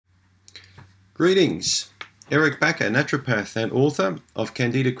Greetings, Eric Backer, naturopath and author of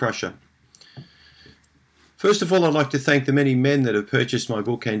Candida Crusher. First of all, I'd like to thank the many men that have purchased my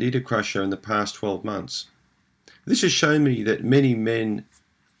book Candida Crusher in the past 12 months. This has shown me that many men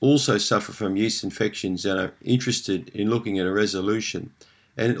also suffer from yeast infections and are interested in looking at a resolution.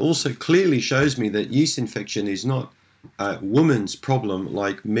 And it also clearly shows me that yeast infection is not a woman's problem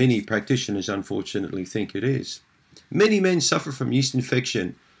like many practitioners unfortunately think it is. Many men suffer from yeast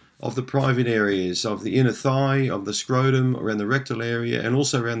infection of the private areas, of the inner thigh, of the scrotum, around the rectal area, and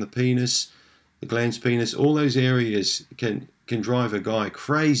also around the penis, the glans penis. All those areas can drive a guy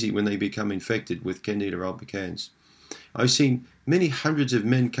crazy when they become infected with Candida Albicans. I've seen many hundreds of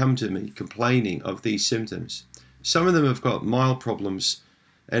men come to me complaining of these symptoms. Some of them have got mild problems,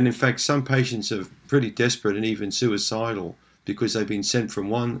 and in fact some patients are pretty desperate and even suicidal because they've been sent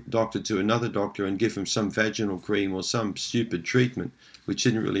from one doctor to another doctor and give them some vaginal cream or some stupid treatment which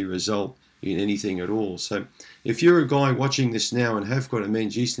didn't really result in anything at all. So if you're a guy watching this now and have got a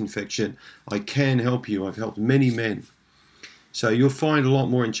men's yeast infection, I can help you. I've helped many men. So you'll find a lot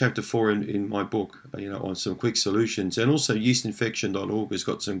more in chapter 4 in my book, on some quick solutions. And also yeastinfection.org has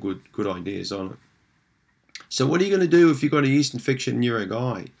got some good ideas on it. So what are you going to do if you've got a yeast infection and you're a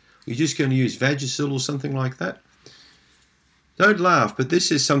guy? You're just going to use Vagisil or something like that? Don't laugh, but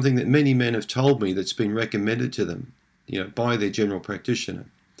this is something that many men have told me that's been recommended to them, by their general practitioner.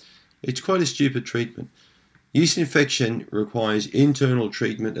 It's quite a stupid treatment. Yeast infection requires internal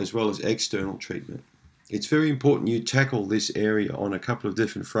treatment as well as external treatment. It's very important you tackle this area on a couple of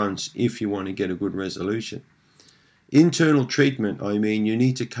different fronts if you want to get a good resolution. Internal treatment, I mean, you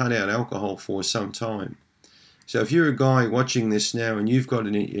need to cut out alcohol for some time. So if you're a guy watching this now and you've got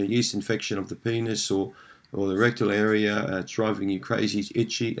a yeast infection of the penis or the rectal area, it's driving you crazy, it's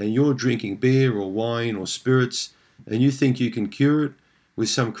itchy, and you're drinking beer or wine or spirits, and you think you can cure it with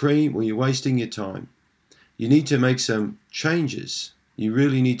some cream, well, you're wasting your time. You need to make some changes. You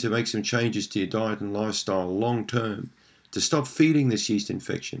really need to make some changes to your diet and lifestyle long term to stop feeding this yeast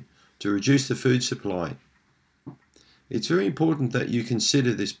infection, to reduce the food supply. It's very important that you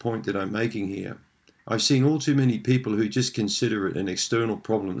consider this point that I'm making here. I've seen all too many people who just consider it an external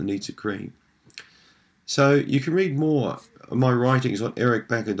problem that needs a cream. So you can read more of my writings on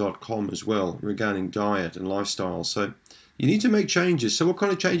ericbacker.com as well regarding diet and lifestyle. So you need to make changes. So what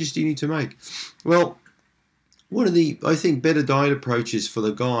kind of changes do you need to make? Well, one of the, I think, better diet approaches for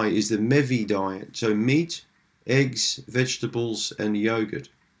the guy is the MEVI diet. So meat, eggs, vegetables, and yogurt.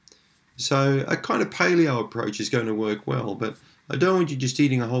 So a kind of paleo approach is going to work well, but I don't want you just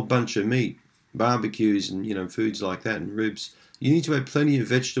eating a whole bunch of meat, barbecues and, foods like that and ribs. You need to have plenty of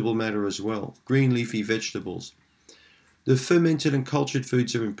vegetable matter as well, green leafy vegetables. The fermented and cultured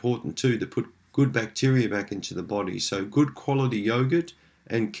foods are important too to put good bacteria back into the body. So good quality yogurt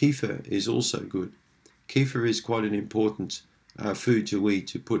and kefir is also good. Kefir is quite an important food to eat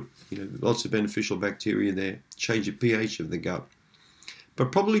to put lots of beneficial bacteria there, change the pH of the gut.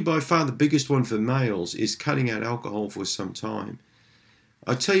 But probably by far the biggest one for males is cutting out alcohol for some time.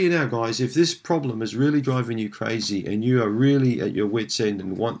 I tell you now, guys, if this problem is really driving you crazy and you are really at your wit's end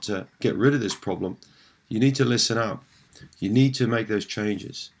and want to get rid of this problem, you need to listen up. You need to make those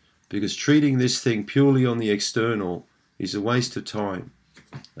changes because treating this thing purely on the external is a waste of time.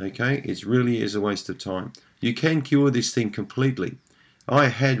 Okay? It really is a waste of time. You can cure this thing completely. I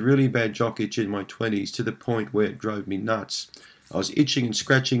had really bad jock itch in my 20s to the point where it drove me nuts. I was itching and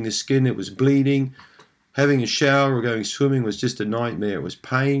scratching the skin. It was bleeding. Having a shower or going swimming was just a nightmare. It was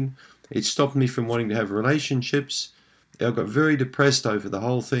pain. It stopped me from wanting to have relationships. I got very depressed over the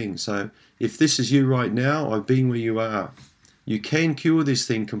whole thing. So if this is you right now, I've been where you are. You can cure this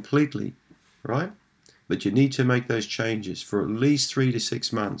thing completely, right? But you need to make those changes for at least 3 to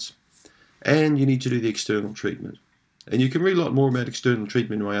 6 months. And you need to do the external treatment. And you can read a lot more about external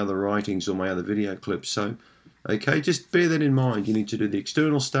treatment in my other writings or my other video clips. So okay, just bear that in mind. You need to do the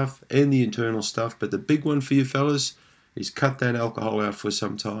external stuff and the internal stuff. But the big one for you fellas is cut that alcohol out for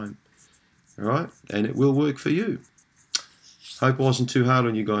some time. All right? And it will work for you. Hope it wasn't too hard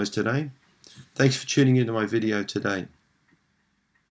on you guys today. Thanks for tuning into my video today.